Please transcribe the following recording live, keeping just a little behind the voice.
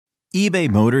eBay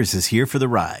Motors is here for the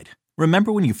ride.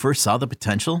 Remember when you first saw the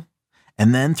potential?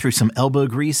 And then through some elbow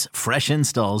grease, fresh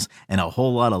installs, and a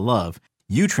whole lot of love,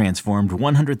 you transformed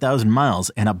 100,000 miles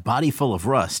and a body full of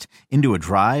rust into a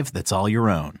drive that's all your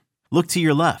own. Look to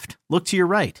your left. Look to your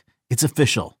right. It's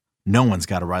official. No one's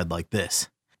got a ride like this.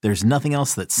 There's nothing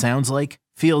else that sounds like,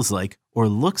 feels like, or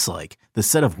looks like the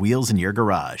set of wheels in your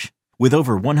garage. With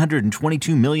over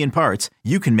 122 million parts,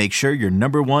 you can make sure your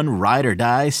number one ride or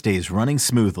die stays running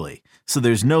smoothly. So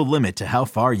there's no limit to how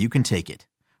far you can take it.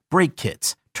 Brake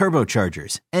kits,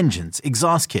 turbochargers, engines,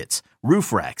 exhaust kits,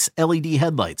 roof racks, LED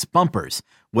headlights, bumpers,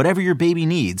 whatever your baby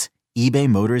needs, eBay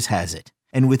Motors has it.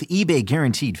 And with eBay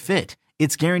Guaranteed Fit,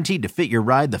 it's guaranteed to fit your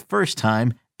ride the first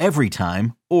time, every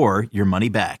time, or your money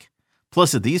back.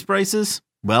 Plus at these prices,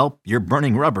 well, you're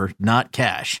burning rubber, not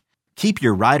cash. Keep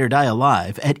your ride or die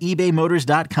alive at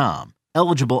ebaymotors.com.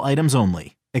 Eligible items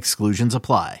only. Exclusions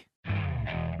apply.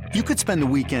 You could spend the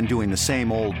weekend doing the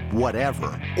same old whatever,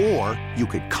 or you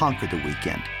could conquer the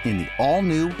weekend in the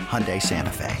all-new Hyundai Santa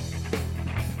Fe.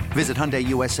 Visit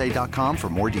HyundaiUSA.com for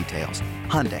more details.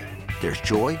 Hyundai, there's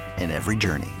joy in every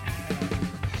journey.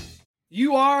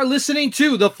 You are listening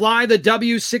to the Fly the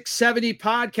W670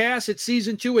 podcast. It's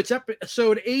season 2. It's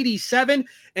episode 87.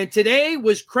 And today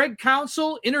was Craig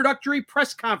Counsell Introductory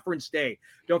Press Conference Day.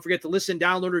 Don't forget to listen,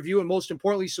 download, review, and most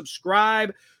importantly,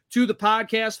 subscribe to the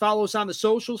podcast. Follow us on the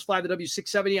socials, Fly the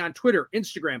W670 on Twitter,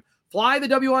 Instagram, Fly the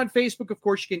W on Facebook. Of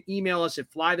course, you can email us at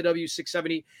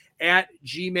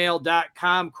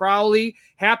flythew670@gmail.com. Crowley,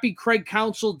 happy Craig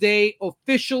Counsell Day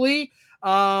officially.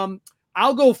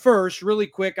 I'll go first really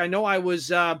quick. I know I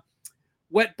was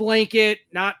wet blanket,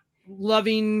 not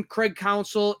loving Craig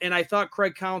Counsell, and I thought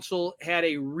Craig Counsell had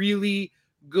a really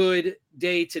good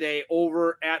day today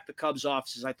over at the Cubs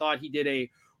offices. I thought he did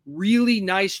a really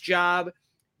nice job,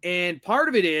 and part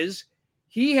of it is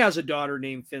he has a daughter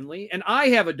named Finley, and I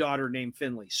have a daughter named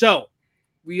Finley. So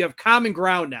we have common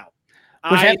ground now.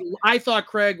 I thought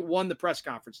Craig won the press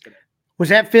conference today. Was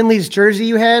that Finley's jersey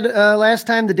you had last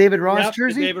time, the David Ross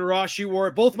jersey? The David Ross, you wore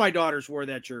it. Both my daughters wore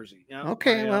that jersey. Yeah.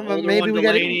 Okay, well, maybe we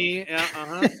got to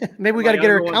maybe we got to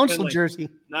get her a Counsell jersey.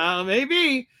 No,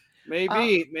 maybe.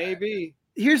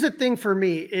 Here's the thing for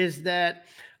me is that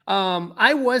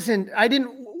I wasn't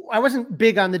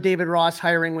big on the David Ross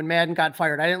hiring when Madden got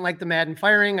fired. I didn't like the Madden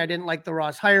firing. I didn't like the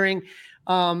Ross hiring.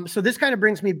 So this kind of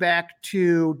brings me back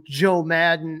to Joe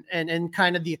Madden and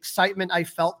kind of the excitement I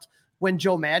felt when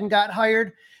Joe Madden got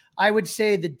hired. I would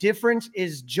say the difference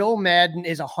is Joe Madden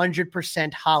is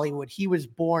 100% Hollywood. He was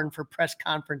born for press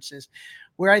conferences,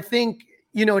 where I think,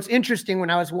 it's interesting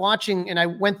when I was watching, and I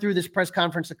went through this press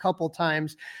conference a couple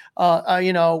times,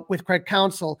 with Craig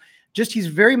Counsell, just he's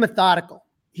very methodical.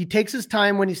 He takes his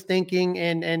time when he's thinking,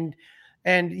 and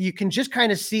you can just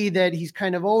kind of see that he's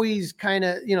kind of always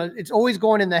it's always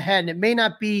going in the head. And it may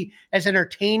not be as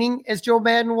entertaining as Joe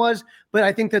Madden was, but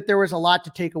I think that there was a lot to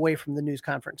take away from the news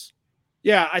conference.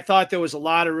 Yeah, I thought there was a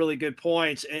lot of really good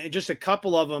points, and just a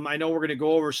couple of them. I know we're going to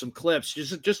go over some clips,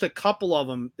 just a couple of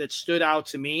them that stood out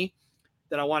to me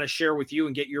that I want to share with you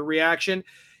and get your reaction.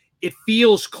 It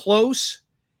feels close.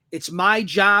 It's my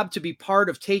job to be part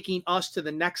of taking us to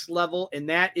the next level, and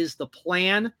that is the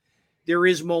plan. There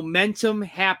is momentum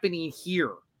happening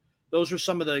here. Those are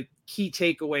some of the key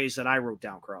takeaways that I wrote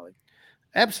down, Crowley.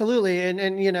 Absolutely.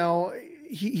 And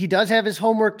he does have his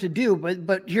homework to do,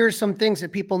 but here's some things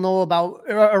that people know about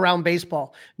around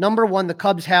baseball. Number one, the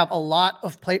Cubs have a lot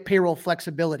of payroll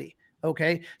flexibility.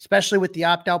 Okay. Especially with the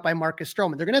opt-out by Marcus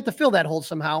Stroman. They're going to have to fill that hole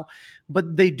somehow,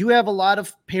 but they do have a lot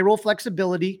of payroll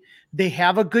flexibility. They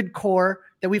have a good core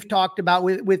that we've talked about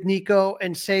with Nico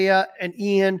and Seiya and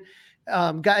Ian.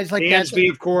 Guys like Dansby,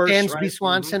 of course, Dansby, right?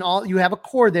 Swanson, all you have a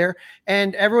core there,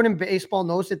 and everyone in baseball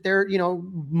knows that they're,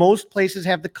 most places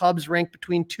have the Cubs ranked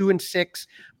between 2 and 6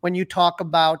 when you talk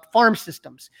about farm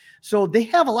systems. So they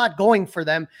have a lot going for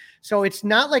them. So it's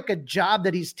not like a job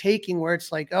that he's taking where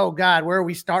it's like, oh God, where are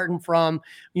we starting from?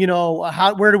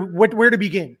 Where to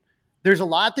begin? There's a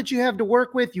lot that you have to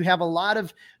work with. You have a lot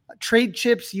of trade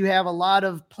chips. You have a lot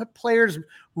of players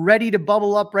ready to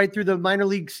bubble up right through the minor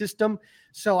league system.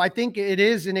 So I think it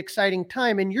is an exciting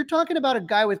time. And you're talking about a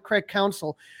guy with Craig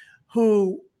Counsell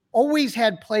who always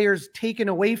had players taken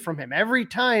away from him. Every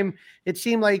time it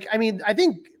seemed like, I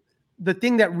think the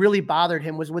thing that really bothered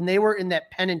him was when they were in that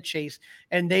pennant chase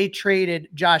and they traded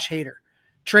Josh Hader,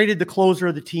 traded the closer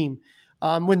of the team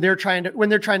when they're trying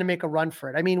to make a run for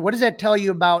it. What does that tell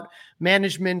you about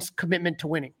management's commitment to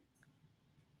winning?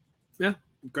 Yeah,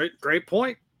 great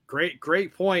point. Great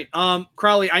point.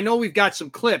 Crowley, I know we've got some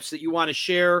clips that you want to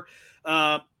share.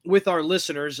 with our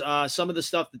listeners some of the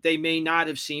stuff that they may not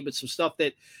have seen, but some stuff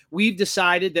that we've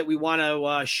decided that we want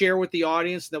to share with the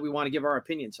audience that we want to give our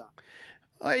opinions on.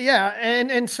 Yeah,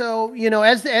 and so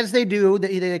as they do,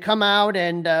 they come out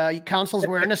and Counsell's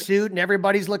wearing a suit and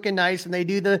everybody's looking nice, and they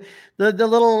do the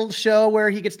little show where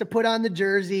he gets to put on the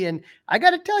jersey. And I got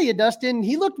to tell you, Dustin,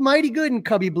 he looked mighty good in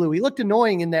Cubby blue. He looked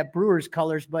annoying in that Brewers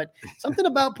colors, but something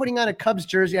about putting on a Cubs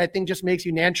jersey, I think, just makes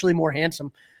you naturally more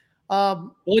handsome.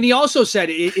 Well, and he also said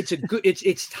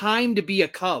it's time to be a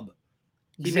Cub.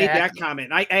 He Exactly. made that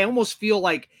comment. I almost feel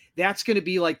like that's going to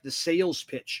be like the sales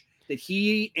pitch that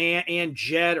he and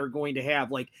Jed are going to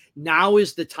have. Like, now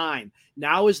is the time.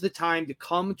 Now is the time to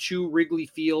come to Wrigley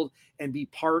Field and be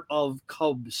part of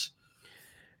Cubs.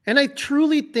 And I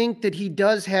truly think that he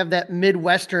does have that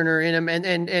Midwesterner in him.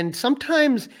 And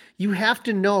sometimes you have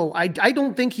to know, I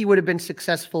don't think he would have been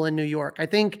successful in New York. I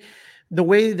think the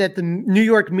way that the New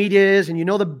York media is, and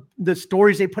the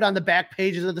stories they put on the back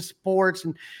pages of the sports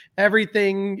and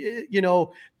everything,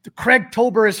 the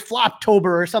Craigtober is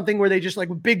Floptober or something, where they just like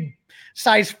big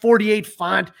size 48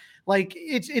 font. Like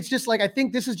it's just like, I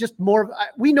think this is just more,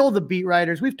 we know the beat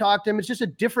writers, we've talked to him. It's just a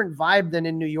different vibe than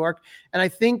in New York. And I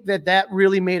think that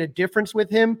really made a difference with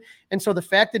him. And so the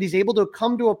fact that he's able to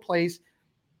come to a place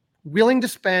willing to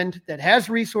spend, that has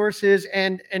resources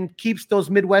and keeps those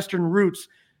Midwestern roots,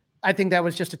 I think that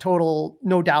was just a total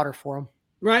no doubter for him.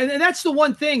 Right. And that's the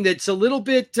one thing that's a little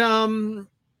bit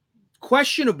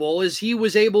questionable, is he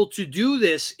was able to do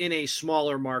this in a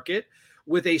smaller market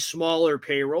with a smaller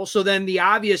payroll. So then the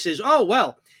obvious is, oh,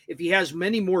 well, if he has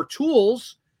many more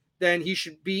tools, then he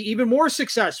should be even more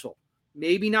successful.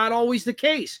 Maybe not always the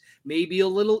case. Maybe a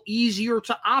little easier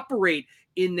to operate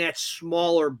in that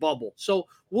smaller bubble. So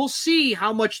we'll see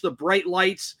how much the bright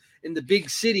lights in the big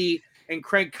city and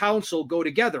Craig Counsell go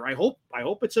together. I hope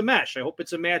it's a mesh. I hope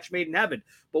it's a match made in heaven,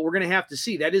 but we're going to have to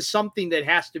see. That is something that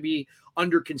has to be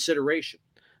under consideration.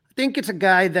 I think it's a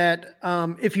guy that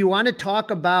if you want to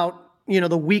talk about,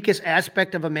 the weakest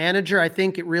aspect of a manager, I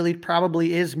think it really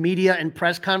probably is media and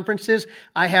press conferences.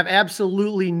 I have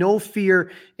absolutely no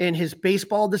fear in his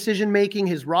baseball decision-making,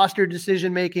 his roster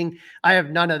decision-making. I have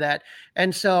none of that.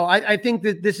 And so I think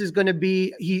that this is going to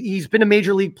be, he's been a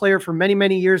major league player for many,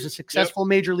 many years, a successful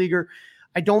major leaguer.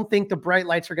 I don't think the bright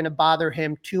lights are going to bother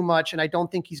him too much. And I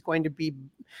don't think he's going to be,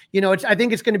 I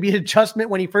think it's going to be an adjustment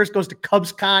when he first goes to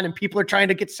CubsCon and people are trying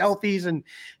to get selfies and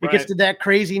it gets to that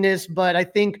craziness. But I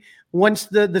think once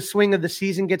the swing of the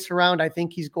season gets around, I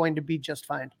think he's going to be just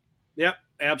fine. Yep,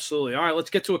 absolutely. All right, let's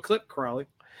get to a clip, Crowley.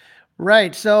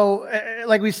 Right. So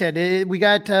like we said, we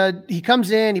got, he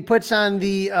comes in, he puts on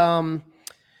the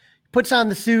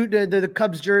suit, the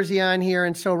Cubs jersey on here.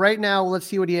 And so right now, let's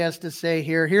see what he has to say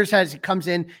here. Here's as he comes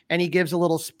in and he gives a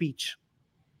little speech.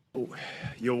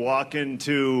 You walk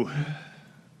into,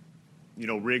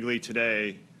 Wrigley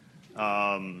today,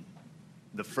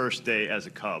 the first day as a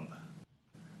Cub,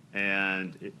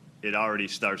 and it already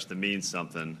starts to mean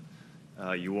something.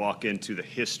 You walk into the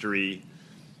history,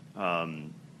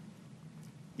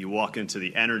 you walk into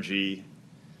the energy,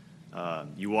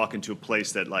 you walk into a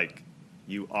place that, like,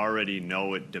 you already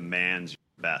know it demands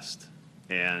your best.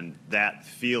 And that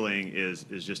feeling is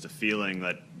just a feeling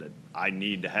that I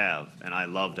need to have, and I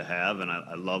love to have, and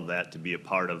I love that to be a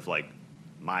part of, like,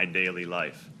 my daily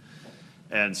life.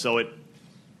 And so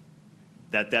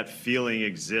that feeling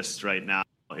exists right now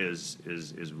is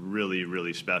really,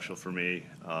 really special for me,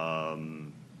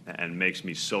 and makes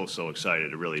me so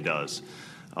excited. It really does.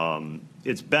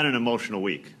 It's been an emotional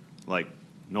week, like,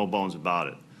 no bones about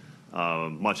it.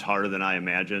 Much harder than I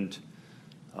imagined.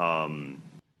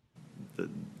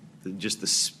 Just the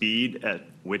speed at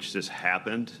which this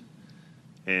happened,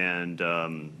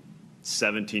 and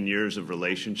 17 years of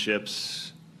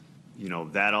relationships,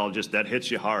 that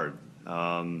hits you hard.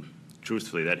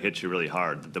 Truthfully, that hits you really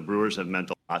hard. The Brewers have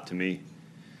meant a lot to me.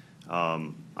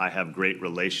 I have great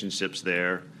relationships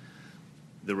there.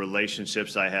 The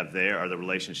relationships I have there are the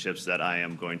relationships that I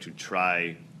am going to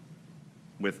try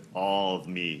with all of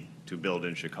me to build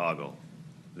in Chicago.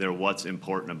 They're what's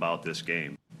important about this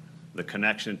game. The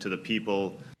connection to the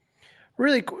people.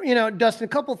 Really, Dustin, a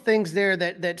couple things there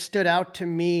that stood out to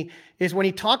me is when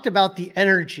he talked about the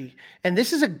energy. And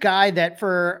this is a guy that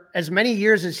for as many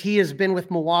years as he has been with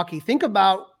Milwaukee, think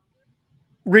about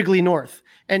Wrigley North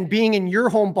and being in your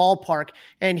home ballpark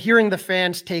and hearing the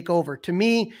fans take over. To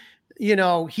me,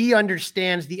 he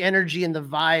understands the energy and the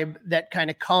vibe that kind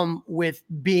of come with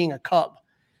being a Cub.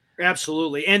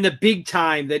 Absolutely. And the big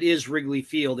time that is Wrigley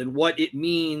Field and what it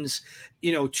means,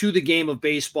 to the game of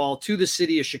baseball, to the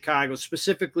city of Chicago,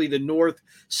 specifically the north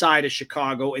side of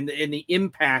Chicago, and the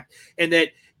impact. And that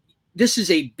this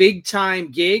is a big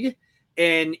time gig,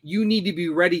 and you need to be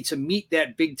ready to meet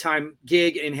that big time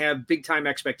gig and have big time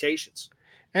expectations.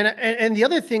 And the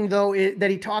other thing, though, that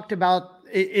he talked about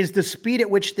is the speed at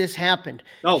which this happened.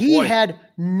 Oh, he boy. had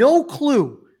no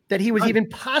clue that he was None. even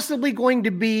possibly going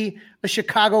to be a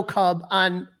Chicago Cub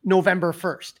on November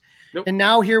 1st. Nope. And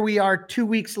now here we are 2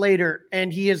 weeks later,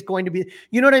 and he is going to be,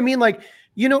 you know what I mean? Like,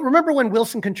 remember when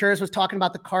Wilson Contreras was talking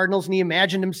about the Cardinals and he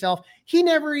imagined himself, he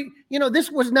never, this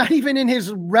was not even in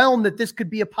his realm that this could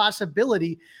be a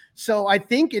possibility. So I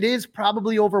think it is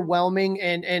probably overwhelming.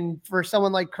 And for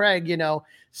someone like Craig,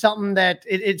 something that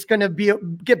it's going to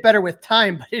get better with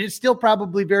time, but it is still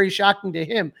probably very shocking to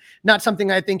him. Not something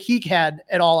I think he had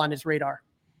at all on his radar.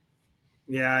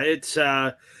 Yeah, it's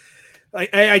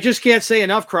I just can't say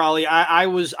enough, Crawley. I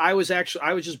was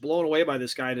just blown away by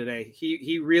this guy today.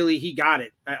 He really got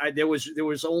it. There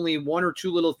was only one or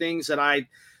two little things that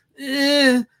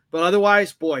but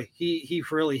otherwise, boy, he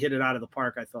really hit it out of the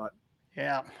park, I thought.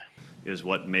 Yeah. Is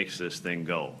what makes this thing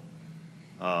go.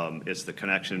 It's the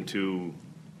connection to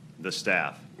the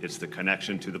staff. It's the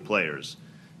connection to the players.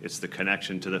 It's the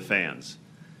connection to the fans.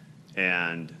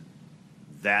 And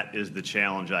that is the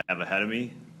challenge I have ahead of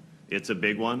me. It's a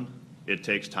big one. It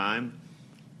takes time,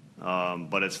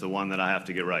 but it's the one that I have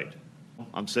to get right.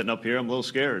 I'm sitting up here, I'm a little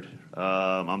scared.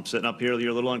 I'm sitting up here,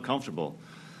 you're a little uncomfortable.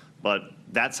 But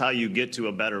that's how you get to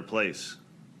a better place.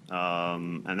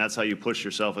 And that's how you push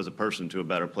yourself as a person to a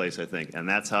better place, I think. And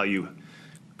that's how you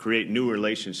create new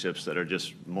relationships that are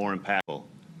just more impactful.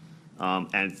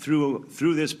 And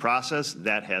through this process,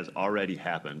 that has already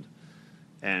happened.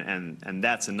 And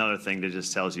that's another thing that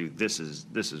just tells you this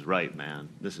is right, man.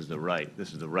 This is the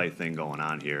right thing going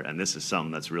on here, and this is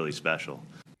something that's really special.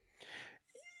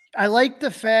 I like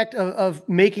the fact of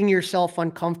making yourself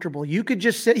uncomfortable. You could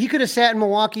just sit. He could have sat in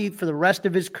Milwaukee for the rest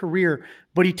of his career,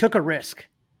 but he took a risk,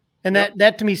 and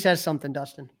that to me says something,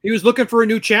 Dustin. He was looking for a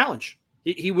new challenge.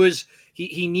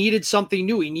 He needed something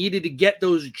new. He needed to get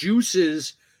those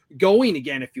juices going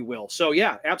again, if you will. So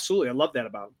yeah, absolutely, I love that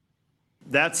about him.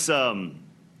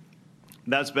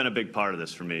 That's been a big part of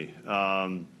this for me.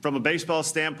 From a baseball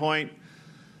standpoint,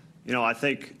 I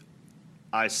think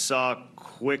I saw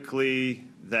quickly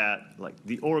that like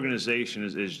the organization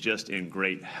is just in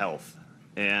great health.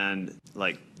 And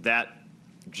like that,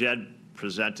 Jed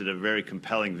presented a very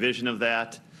compelling vision of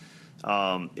that.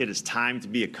 It is time to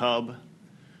be a Cub,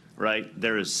 right?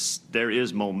 There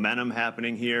is momentum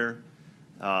happening here,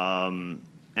 and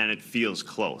it feels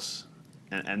close.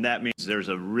 And that means there's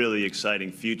a really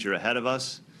exciting future ahead of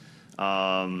us.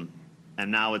 And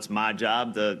now it's my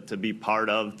job to be part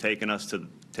of taking us to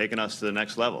the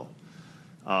next level.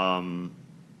 And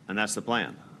that's the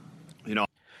plan.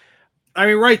 I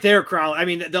mean, right there, Crowley. I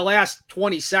mean, the last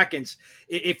 20 seconds,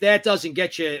 if that doesn't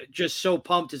get you just so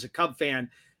pumped as a Cub fan,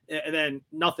 then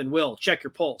nothing will. Check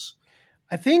your pulse.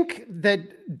 I think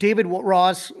that David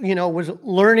Ross, was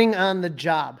learning on the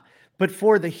job. But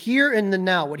for the here and the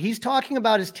now, what he's talking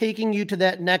about is taking you to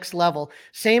that next level.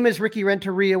 Same as Ricky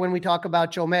Renteria when we talk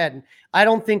about Joe Madden. I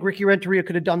don't think Ricky Renteria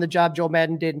could have done the job Joe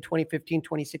Madden did in 2015,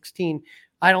 2016.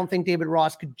 I don't think David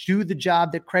Ross could do the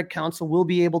job that Craig Counsell will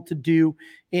be able to do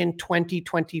in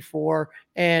 2024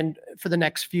 and for the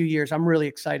next few years. I'm really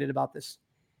excited about this.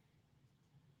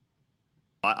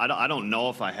 I don't know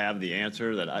if I have the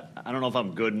answer. I don't know if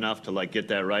I'm good enough to get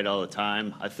that right all the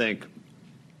time. I think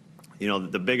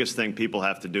the biggest thing people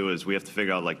have to do is we have to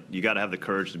figure out, you got to have the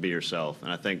courage to be yourself.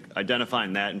 And I think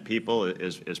identifying that in people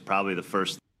is probably the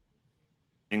first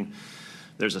thing.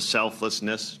 There's a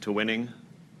selflessness to winning.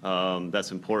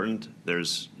 That's important.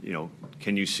 There's,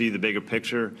 can you see the bigger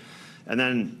picture? And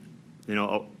then,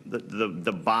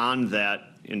 the bond that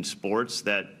in sports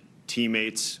that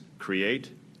teammates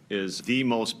create is the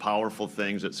most powerful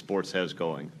things that sports has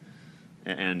going.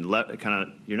 And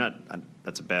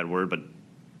that's a bad word, but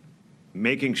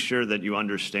making sure that you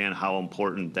understand how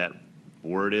important that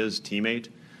word is, teammate,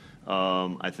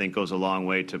 I think goes a long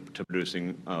way to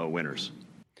producing winners.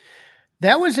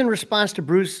 That was in response to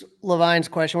Bruce Levine's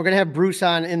question. We're going to have Bruce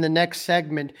on in the next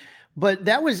segment, but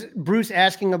that was Bruce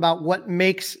asking about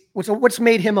what's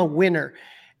made him a winner.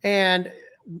 And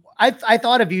I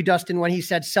thought of you, Dustin, when he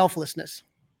said selflessness.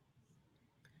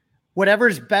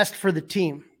 Whatever's best for the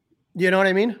team. You know what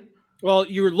I mean? Well,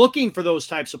 you're looking for those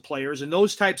types of players, and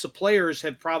those types of players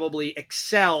have probably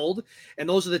excelled, and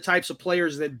those are the types of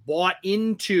players that bought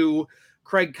into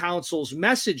Craig Counsell's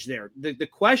message there. The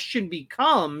question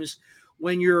becomes,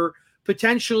 when you're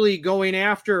potentially going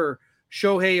after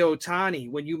Shohei Ohtani,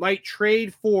 when you might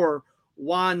trade for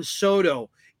Juan Soto,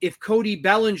 if Cody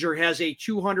Bellinger has a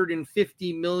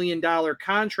 $250 million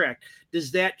contract,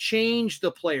 does that change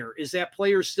the player? Is that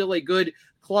player still a good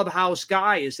clubhouse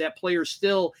guy? Is that player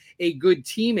still a good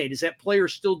teammate? Is that player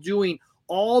still doing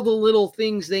all the little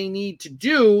things they need to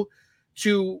do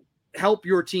to help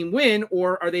your team win?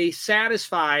 Or are they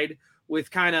satisfied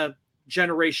with kind of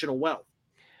generational wealth?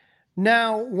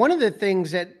 Now, one of the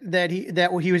things that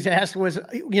he was asked was,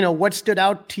 what stood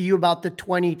out to you about the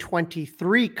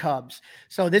 2023 Cubs?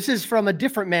 So this is from a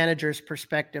different manager's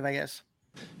perspective, I guess.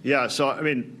 Yeah. So, I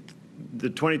mean, the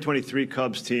 2023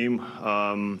 Cubs team,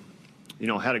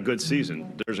 had a good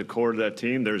season. There's a core to that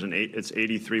team. It's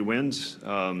 83 wins.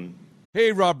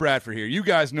 Hey, Rob Bradford here. You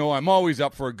guys know I'm always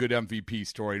up for a good MVP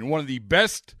story, and one of the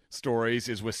best stories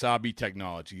is Wasabi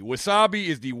Technology. Wasabi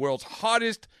is the world's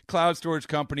hottest cloud storage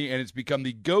company, and it's become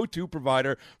the go-to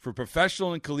provider for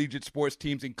professional and collegiate sports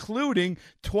teams, including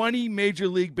 20 Major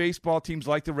League Baseball teams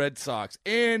like the Red Sox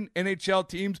and NHL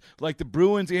teams like the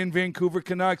Bruins and Vancouver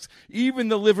Canucks. Even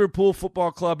the Liverpool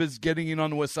Football Club is getting in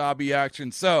on the Wasabi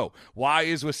action. So, why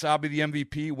is Wasabi the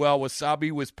MVP? Well,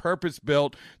 Wasabi was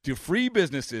purpose-built to free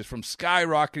businesses from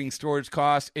skyrocketing storage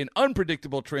costs and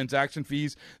unpredictable transaction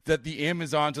fees that the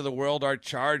Amazons of the world are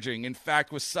charging. In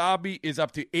fact, Wasabi is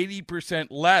up to 80%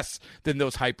 less than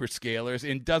those hyperscalers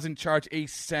and doesn't charge a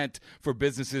cent for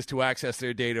businesses to access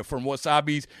their data. From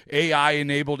Wasabi's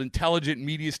AI-enabled intelligent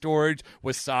media storage,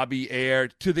 Wasabi Air,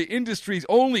 to the industry's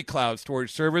only cloud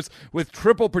storage service with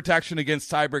triple protection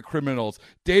against cyber criminals,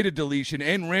 data deletion,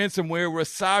 and ransomware,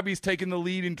 Wasabi's taken the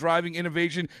lead in driving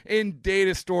innovation in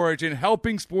data storage and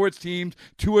helping sports teams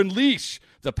to unleash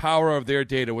the power of their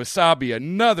data. Wasabi,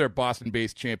 another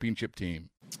Boston-based championship team.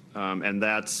 And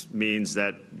that means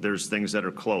that there's things that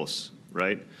are close,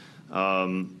 right?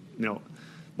 What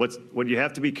you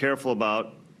have to be careful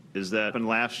about is that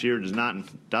last year does not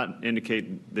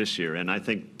indicate this year, and I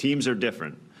think teams are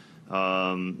different.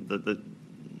 I've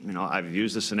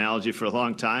used this analogy for a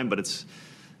long time, but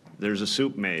there's a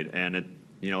soup made, and it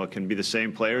can be the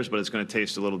same players, but it's going to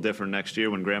taste a little different next year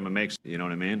when Grandma makes it. You know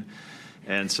what I mean?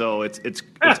 And so it's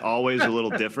always a little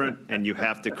different, and you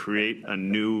have to create a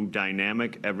new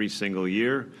dynamic every single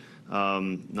year,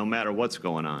 no matter what's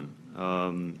going on.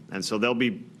 And so there'll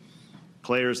be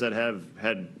players that have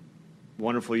had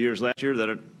wonderful years last year that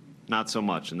are not so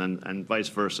much, and vice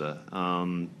versa.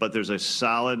 But there's a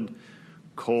solid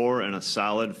core and a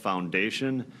solid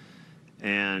foundation,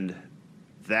 and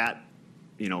that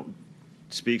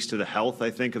speaks to the health, I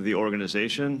think, of the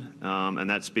organization, and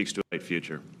that speaks to a bright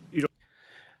future.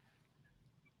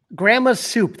 Grandma's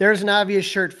soup. There's an obvious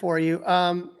shirt for you.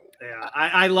 Yeah,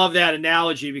 I love that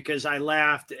analogy because I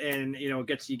laughed and, you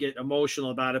get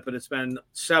emotional about it, but it's been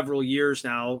several years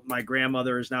now. My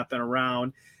grandmother has not been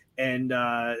around, and,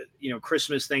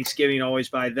 Christmas, Thanksgiving, always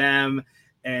by them.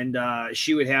 And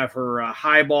she would have her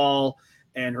highball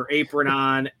and her apron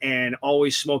on and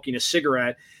always smoking a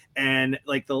cigarette. And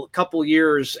like the couple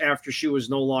years after she was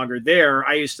no longer there,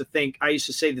 I used to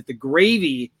say that the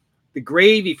gravy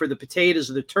for the potatoes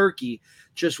or the turkey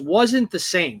just wasn't the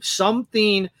same.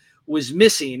 Something was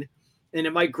missing, and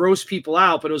it might gross people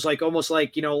out, but it was almost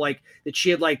like that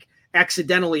she had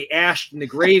accidentally ashed in the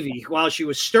gravy while she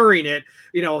was stirring it,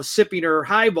 sipping her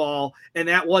highball, and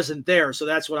that wasn't there. So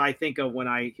that's what I think of when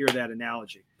I hear that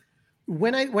analogy.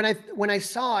 When I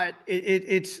saw it,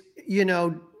 it's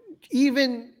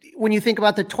even when you think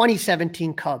about the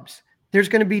 2017 Cubs, there's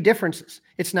going to be differences.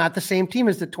 It's not the same team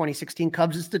as the 2016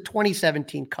 Cubs. It's the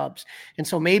 2017 Cubs. And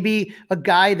so maybe a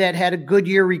guy that had a good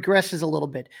year regresses a little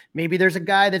bit. Maybe there's a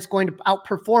guy that's going to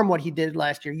outperform what he did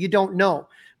last year. You don't know.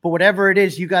 But whatever it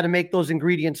is, you got to make those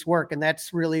ingredients work. And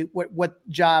that's really what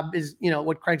job is,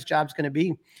 what Craig's job is going to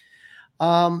be.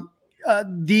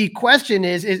 The question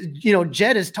is,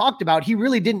 Jed has talked about, he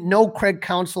really didn't know Craig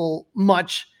Counsell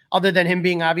much other than him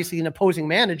being obviously an opposing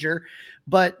manager.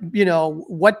 But,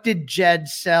 what did Jed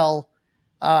sell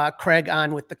Craig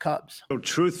on with the Cubs? So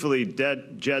truthfully,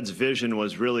 Jed's vision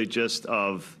was really just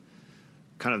of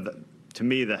kind of, to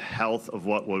me, the health of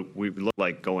what we look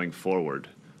like going forward.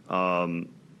 And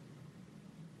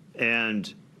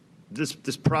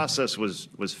this process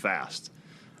was fast.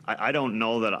 I don't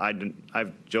know that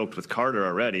I've joked with Carter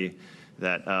already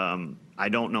that I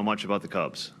don't know much about the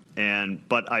Cubs.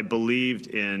 But I believed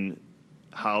in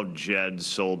how Jed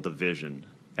sold the vision.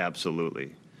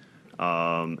 Absolutely.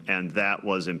 And that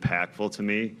was impactful to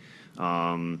me.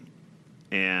 And,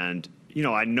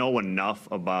 I know enough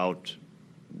about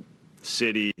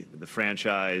City, the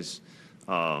franchise,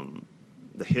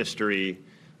 the history,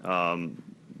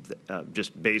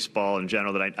 just baseball in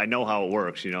general, that I know how it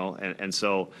works, and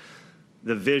so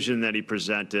the vision that he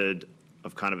presented,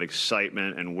 kind of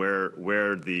excitement and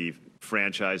where the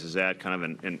franchise is at, kind of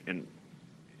in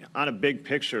on a big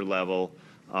picture level.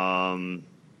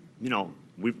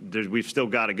 We've still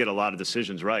got to get a lot of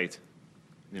decisions right.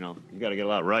 You got to get a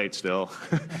lot right still.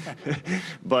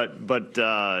 but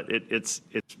it's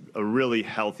a really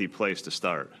healthy place to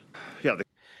start. Yeah.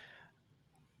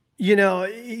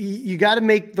 You got to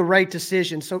make the right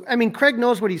decision. So, I mean, Craig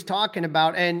knows what he's talking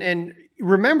about. And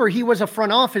remember, he was a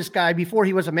front office guy before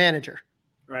he was a manager.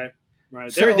 Right.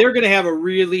 So, they're going to have a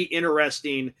really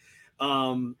interesting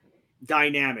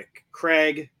dynamic.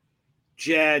 Craig,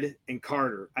 Jed, and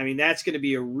Carter. I mean, that's going to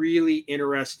be a really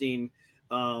interesting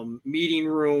meeting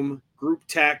room, group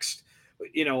text,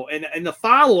 and the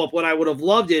follow-up, what I would have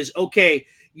loved is, okay,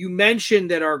 you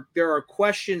mentioned that there are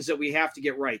questions that we have to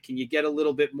get right. Can you get a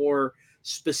little bit more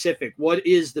specific? What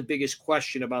is the biggest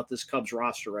question about this Cubs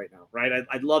roster right now, right?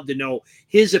 I'd love to know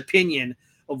his opinion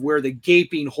of where the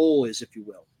gaping hole is, if you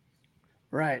will.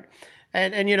 Right.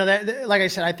 And that, like I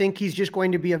said, I think he's just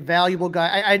going to be a valuable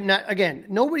guy.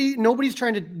 Nobody's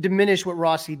trying to diminish what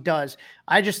Rossi does.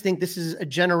 I just think this is a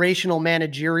generational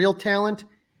managerial talent.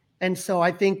 And so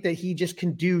I think that he just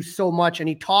can do so much. And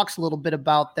he talks a little bit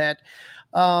about that.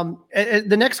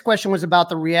 The next question was about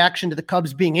the reaction to the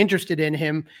Cubs being interested in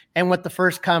him and what the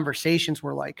first conversations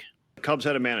were like. The Cubs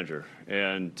had a manager,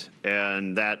 and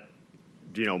that,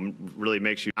 really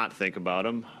makes you not think about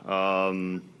him.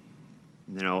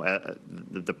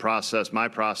 The process, my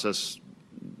process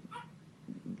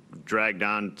dragged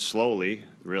on slowly,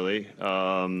 really.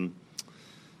 And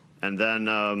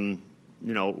then,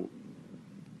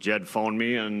 Jed phoned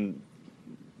me on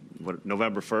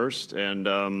November 1st,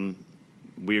 and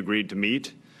we agreed to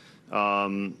meet.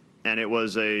 And it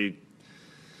was it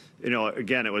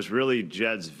was really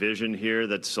Jed's vision here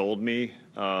that sold me.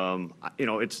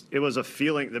 It was a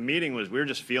feeling, the meeting was, we were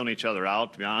just feeling each other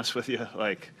out, to be honest with you.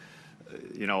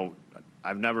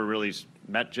 I've never really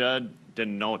met Jed,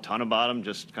 didn't know a ton about him,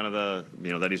 just kind of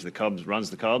that he's the Cubs,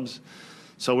 runs the Cubs.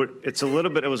 So it was a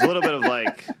little bit of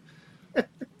like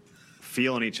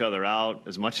feeling each other out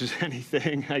as much as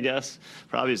anything, I guess,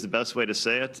 probably is the best way to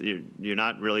say it. You're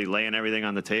not really laying everything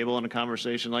on the table in a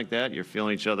conversation like that. You're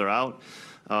feeling each other out.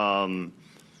 But,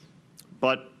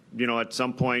 at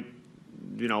some point,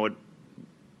 it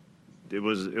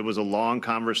was a long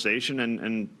conversation,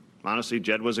 and honestly,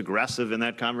 Jed was aggressive in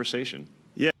that conversation.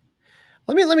 Yeah.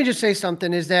 Let me just say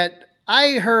something, is that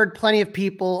I heard plenty of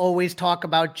people always talk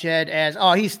about Jed as,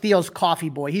 oh, he's Theo's coffee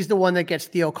boy. He's the one that gets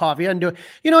Theo coffee. You know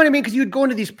what I mean? Because you'd go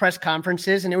into these press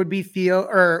conferences and it would be Theo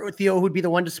would be the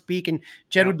one to speak, and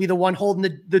Jed would be the one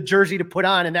holding the jersey to put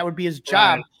on, and that would be his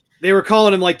job. Right. They were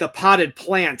calling him like the potted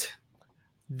plant.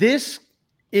 This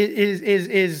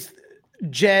is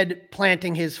Jed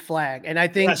planting his flag. And I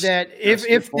think that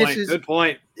if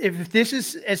this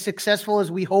is as successful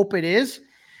as we hope it is,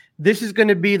 this is going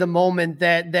to be the moment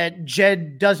that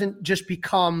Jed doesn't just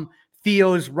become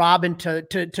Theo's Robin to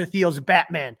Theo's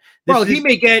Batman.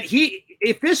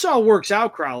 If this all works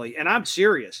out, Crowley, and I'm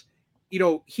serious,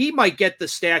 he might get the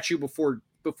statue before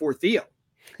Theo.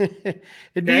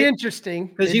 It'd be interesting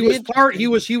because he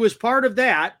was part of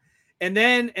that. And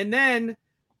then,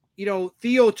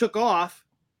 Theo took off,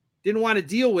 didn't want to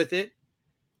deal with it.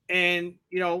 And,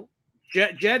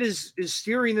 Jed is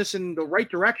steering this in the right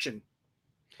direction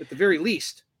at the very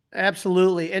least.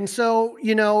 Absolutely. And so,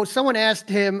 someone asked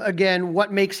him again,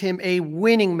 what makes him a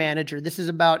winning manager? This is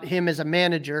about him as a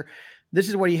manager. This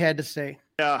is what he had to say.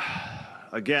 Yeah.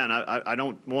 Again, I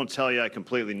won't tell you I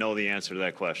completely know the answer to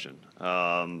that question.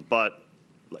 But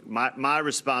my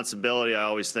responsibility, I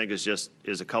always think,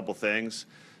 is a couple things.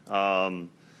 I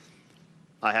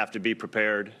have to be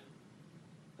prepared.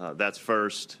 That's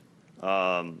first.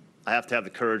 I have to have the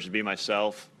courage to be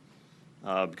myself,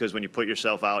 because when you put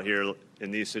yourself out here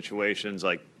in these situations,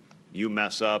 like, you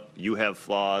mess up, you have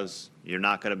flaws, you're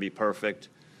not going to be perfect.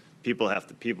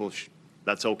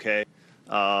 That's okay.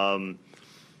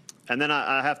 And then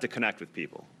I have to connect with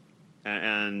people,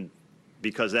 and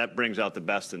because that brings out the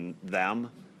best in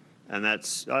them. And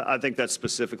I think that's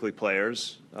specifically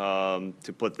players,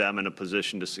 to put them in a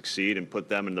position to succeed and put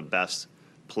them in the best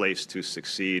place to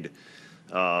succeed,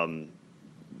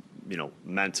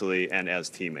 mentally and as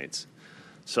teammates.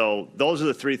 So those are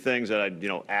the three things that I,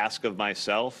 ask of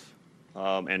myself,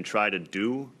 and try to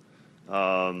do.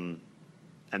 And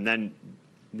then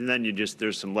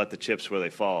there's some let the chips where they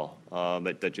fall,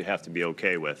 that you have to be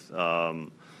okay with.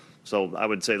 So I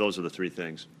would say those are the three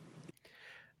things.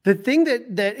 The thing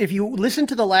that if you listen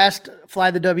to the last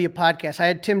Fly the W podcast, I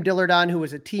had Tim Dillard on, who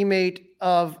was a teammate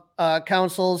of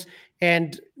Counsell's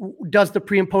and does the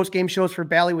pre and post game shows for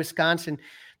Bally, Wisconsin.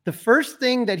 The first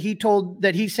thing that he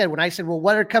said when I said, well,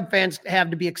 what do Cub fans have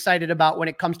to be excited about when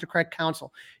it comes to Craig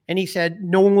Counsell? And he said,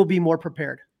 no one will be more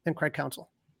prepared than Craig Counsell.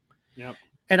 Yep.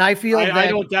 And I feel I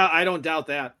don't doubt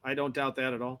that. I don't doubt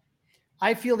that at all.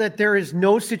 I feel that there is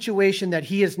no situation that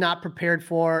he is not prepared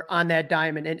for on that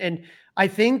diamond. And I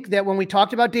think that when we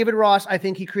talked about David Ross, I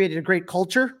think he created a great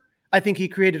culture. I think he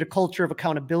created a culture of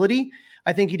accountability.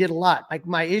 I think he did a lot. Like,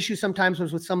 my issue sometimes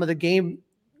was with some of the game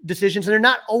decisions, and they're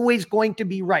not always going to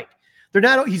be right.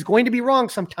 He's going to be wrong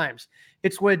sometimes.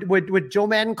 It's what Joe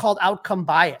Madden called outcome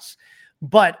bias.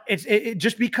 But it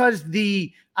just because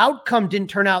the outcome didn't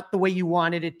turn out the way you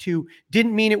wanted it to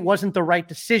didn't mean it wasn't the right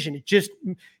decision. It just,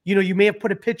 you may have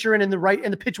put a pitcher in the right,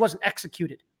 and the pitch wasn't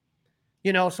executed.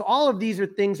 So all of these are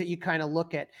things that you kind of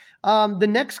look at. The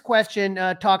next question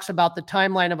talks about the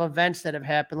timeline of events that have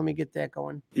happened. Let me get that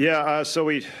going. Yeah.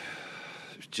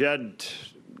 Jed,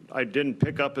 I didn't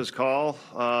pick up his call.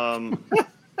 I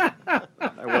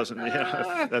wasn't.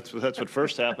 Yeah, that's what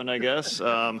first happened, I guess.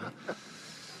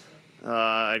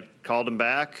 I called him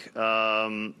back,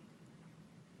 and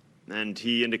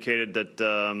he indicated that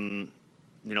the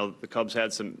Cubs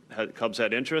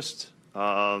had interest.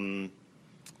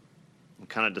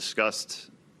 Kind of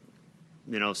discussed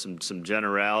some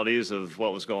generalities of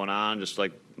what was going on, just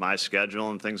like my schedule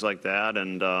and things like that.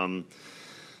 And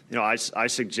I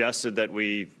suggested that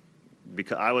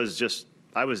because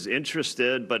I was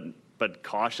interested, but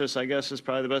cautious, I guess, is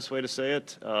probably the best way to say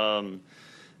it.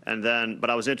 But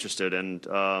I was interested, and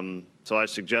so I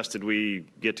suggested we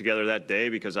get together that day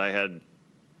because I had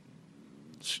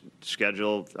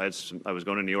scheduled. I was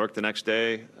going to New York the next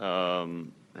day,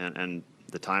 and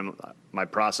the time my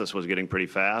process was getting pretty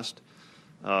fast.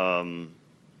 So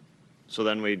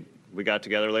then we got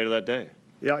together later that day.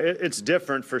 Yeah, it's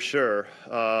different for sure.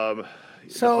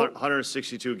 So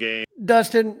 162 games.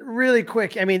 Dustin, really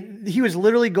quick. I mean, he was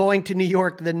literally going to New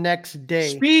York the next day.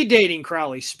 Speed dating,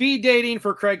 Crowley. Speed dating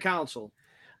for Craig Counsell.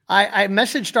 I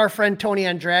messaged our friend Tony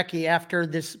Andracki after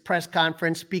this press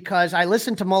conference because I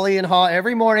listened to Mully and Haw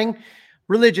every morning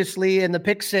religiously in the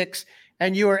Pick Six,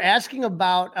 and you were asking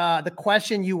about the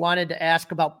question you wanted to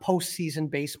ask about postseason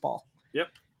baseball. Yep.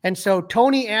 And so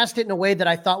Tony asked it in a way that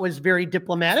I thought was very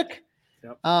diplomatic.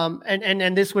 Yep.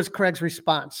 And this was Craig's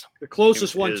response. The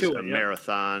closest one to it. A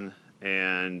marathon,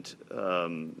 and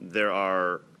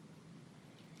our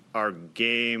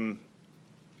game,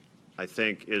 I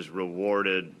think, is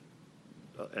rewarded,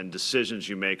 and decisions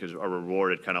you make are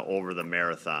rewarded kind of over the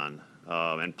marathon,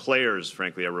 and players,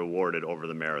 frankly, are rewarded over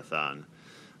the marathon.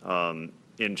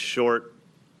 In short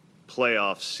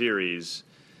playoff series,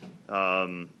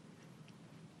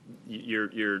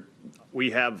 we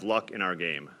have luck in our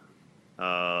game.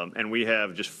 And we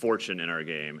have just fortune in our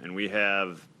game, and we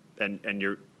have,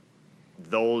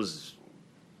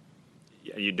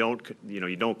 you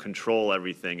don't control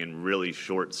everything in really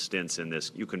short stints in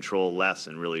this. You control less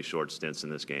in really short stints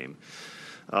in this game.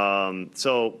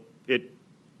 So it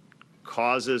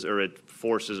causes, or it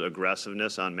forces,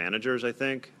 aggressiveness on managers, I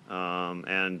think.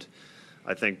 And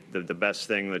I think the best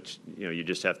thing that you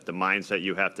just have, the mindset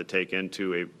you have to take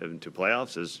into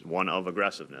playoffs is one of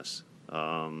aggressiveness.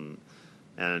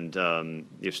 And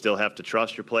you still have to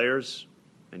trust your players,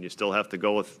 and you still have to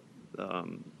go with,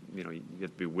 you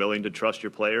have to be willing to trust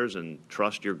your players and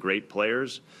trust your great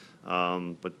players,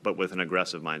 but with an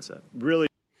aggressive mindset. Really.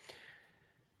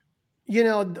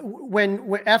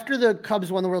 When after the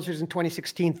Cubs won the World Series in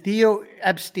 2016, Theo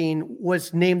Epstein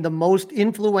was named the most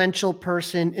influential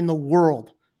person in the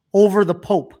world over the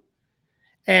Pope.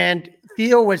 And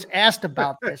Theo was asked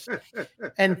about this,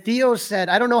 and Theo said,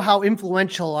 I don't know how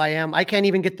influential I am. I can't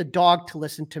even get the dog to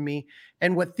listen to me.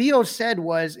 And what Theo said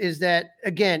is that,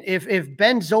 again, if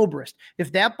Ben Zobrist,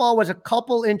 if that ball was a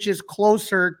couple inches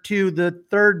closer to the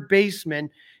third baseman,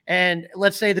 and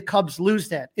let's say the Cubs lose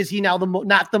that, is he now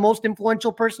not the most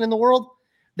influential person in the world?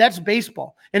 That's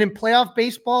baseball. And in playoff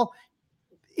baseball,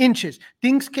 inches.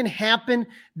 Things can happen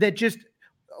that just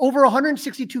over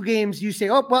 162 games, you say,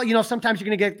 oh, well, sometimes you're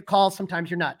going to get the call, sometimes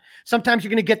you're not. Sometimes you're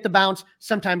going to get the bounce,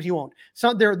 sometimes you won't.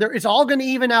 So it's all going to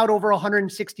even out over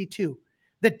 162.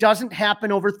 That doesn't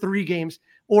happen over 3 games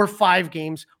or 5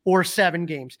 games or 7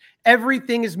 games.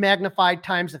 Everything is magnified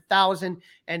times 1,000.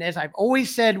 And as I've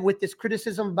always said with this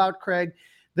criticism about Craig,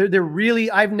 they're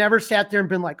really, I've never sat there and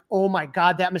been like, oh my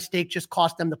God, that mistake just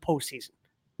cost them the postseason.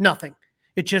 Nothing.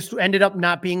 It just ended up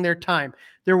not being their time.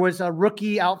 There was a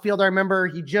rookie outfielder. I remember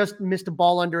he just missed a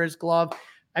ball under his glove.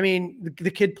 I mean, the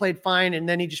kid played fine, and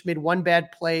then he just made one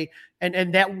bad play.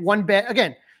 And that one bad,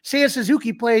 again, Seiya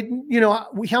Suzuki played,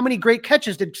 how many great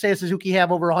catches did Seiya Suzuki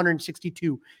have over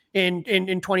 162 in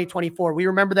 2024? We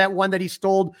remember that one that he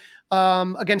stole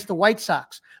against the White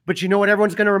Sox. But you know what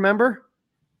everyone's going to remember?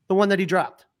 The one that he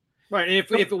dropped. Right. And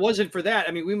if it wasn't for that,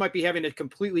 I mean, we might be having a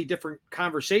completely different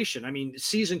conversation. I mean,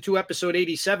 season 2, episode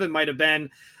 87 might have been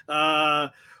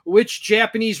which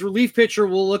Japanese relief pitcher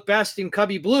will look best in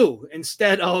Cubby Blue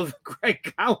instead of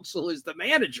Craig Counsell as the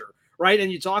manager. Right.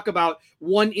 And you talk about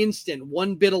one instant,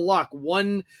 one bit of luck,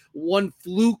 one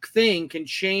fluke thing can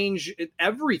change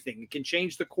everything. It can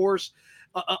change the course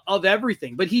of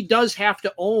everything. But he does have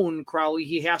to own, Crowley.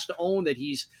 He has to own that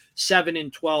he's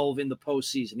 7-12 in the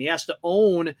postseason. He has to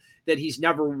own that he's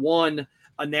never won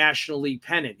a National League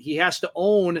pennant. He has to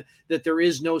own that there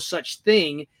is no such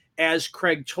thing as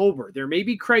Craig Tober. There may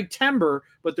be Craig Timber,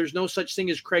 but there's no such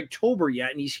thing as Craig Tober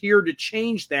yet. And he's here to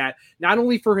change that, not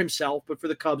only for himself, but for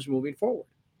the Cubs moving forward.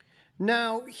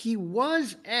 Now, he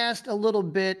was asked a little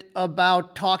bit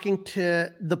about talking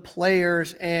to the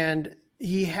players, and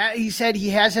he said he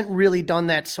hasn't really done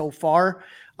that so far.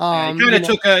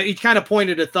 He kind of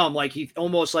pointed a thumb, like he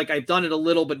almost like I've done it a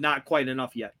little, but not quite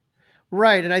enough yet.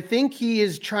 Right. And I think he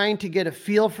is trying to get a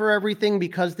feel for everything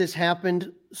because this happened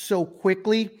so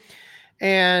quickly.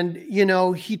 And,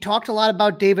 he talked a lot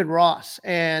about David Ross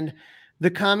and the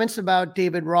comments about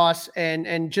David Ross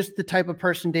and just the type of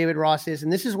person David Ross is.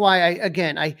 And this is why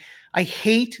I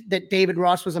hate that David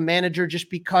Ross was a manager, just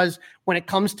because when it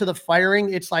comes to the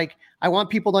firing, it's like, I want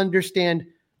people to understand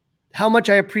how much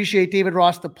I appreciate David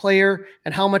Ross, the player,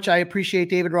 and how much I appreciate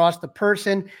David Ross, the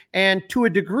person. And to a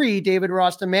degree, David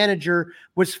Ross, the manager,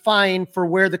 was fine for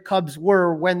where the Cubs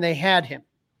were when they had him.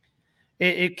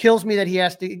 It kills me that he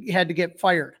had to get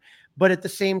fired. But at the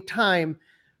same time,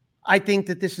 I think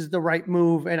that this is the right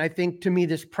move. And I think, to me,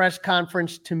 this press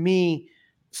conference,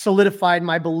 solidified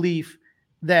my belief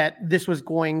that this was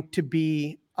going to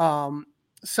be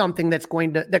something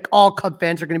that all Cub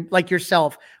fans are going to, like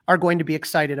yourself, are going to be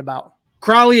excited about.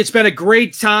 Crowley, it's been a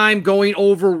great time going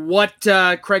over what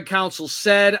Craig Counsell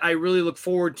said. I really look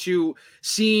forward to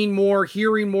seeing more,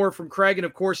 hearing more from Craig. And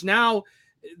of course, now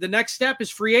the next step is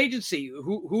free agency.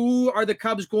 Who are the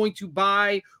Cubs going to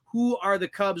buy? Who are the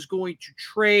Cubs going to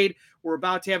trade? We're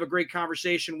about to have a great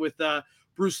conversation with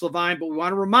Bruce Levine, but we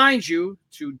want to remind you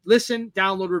to listen,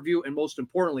 download, review, and most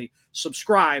importantly,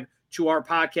 subscribe to our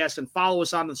podcast and follow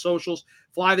us on the socials.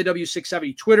 Fly the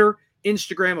W670 Twitter,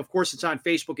 Instagram. Of course, it's on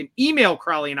Facebook, and email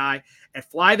Crowley and I at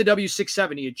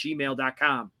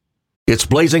flythew670@gmail.com. It's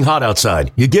blazing hot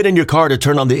outside. You get in your car to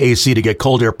turn on the AC to get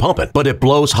cold air pumping, but it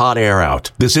blows hot air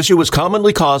out. This issue is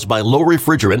commonly caused by low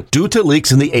refrigerant due to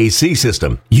leaks in the AC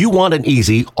system. You want an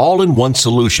easy, all-in-one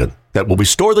solution that will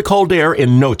restore the cold air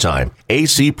in no time.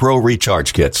 AC Pro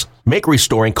Recharge Kits make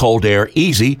restoring cold air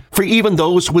easy for even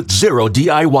those with zero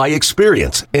DIY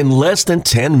experience in less than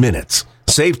 10 minutes.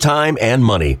 Save time and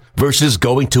money versus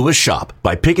going to a shop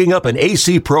by picking up an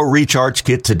AC Pro Recharge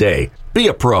Kit today. Be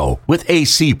a pro with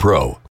AC Pro.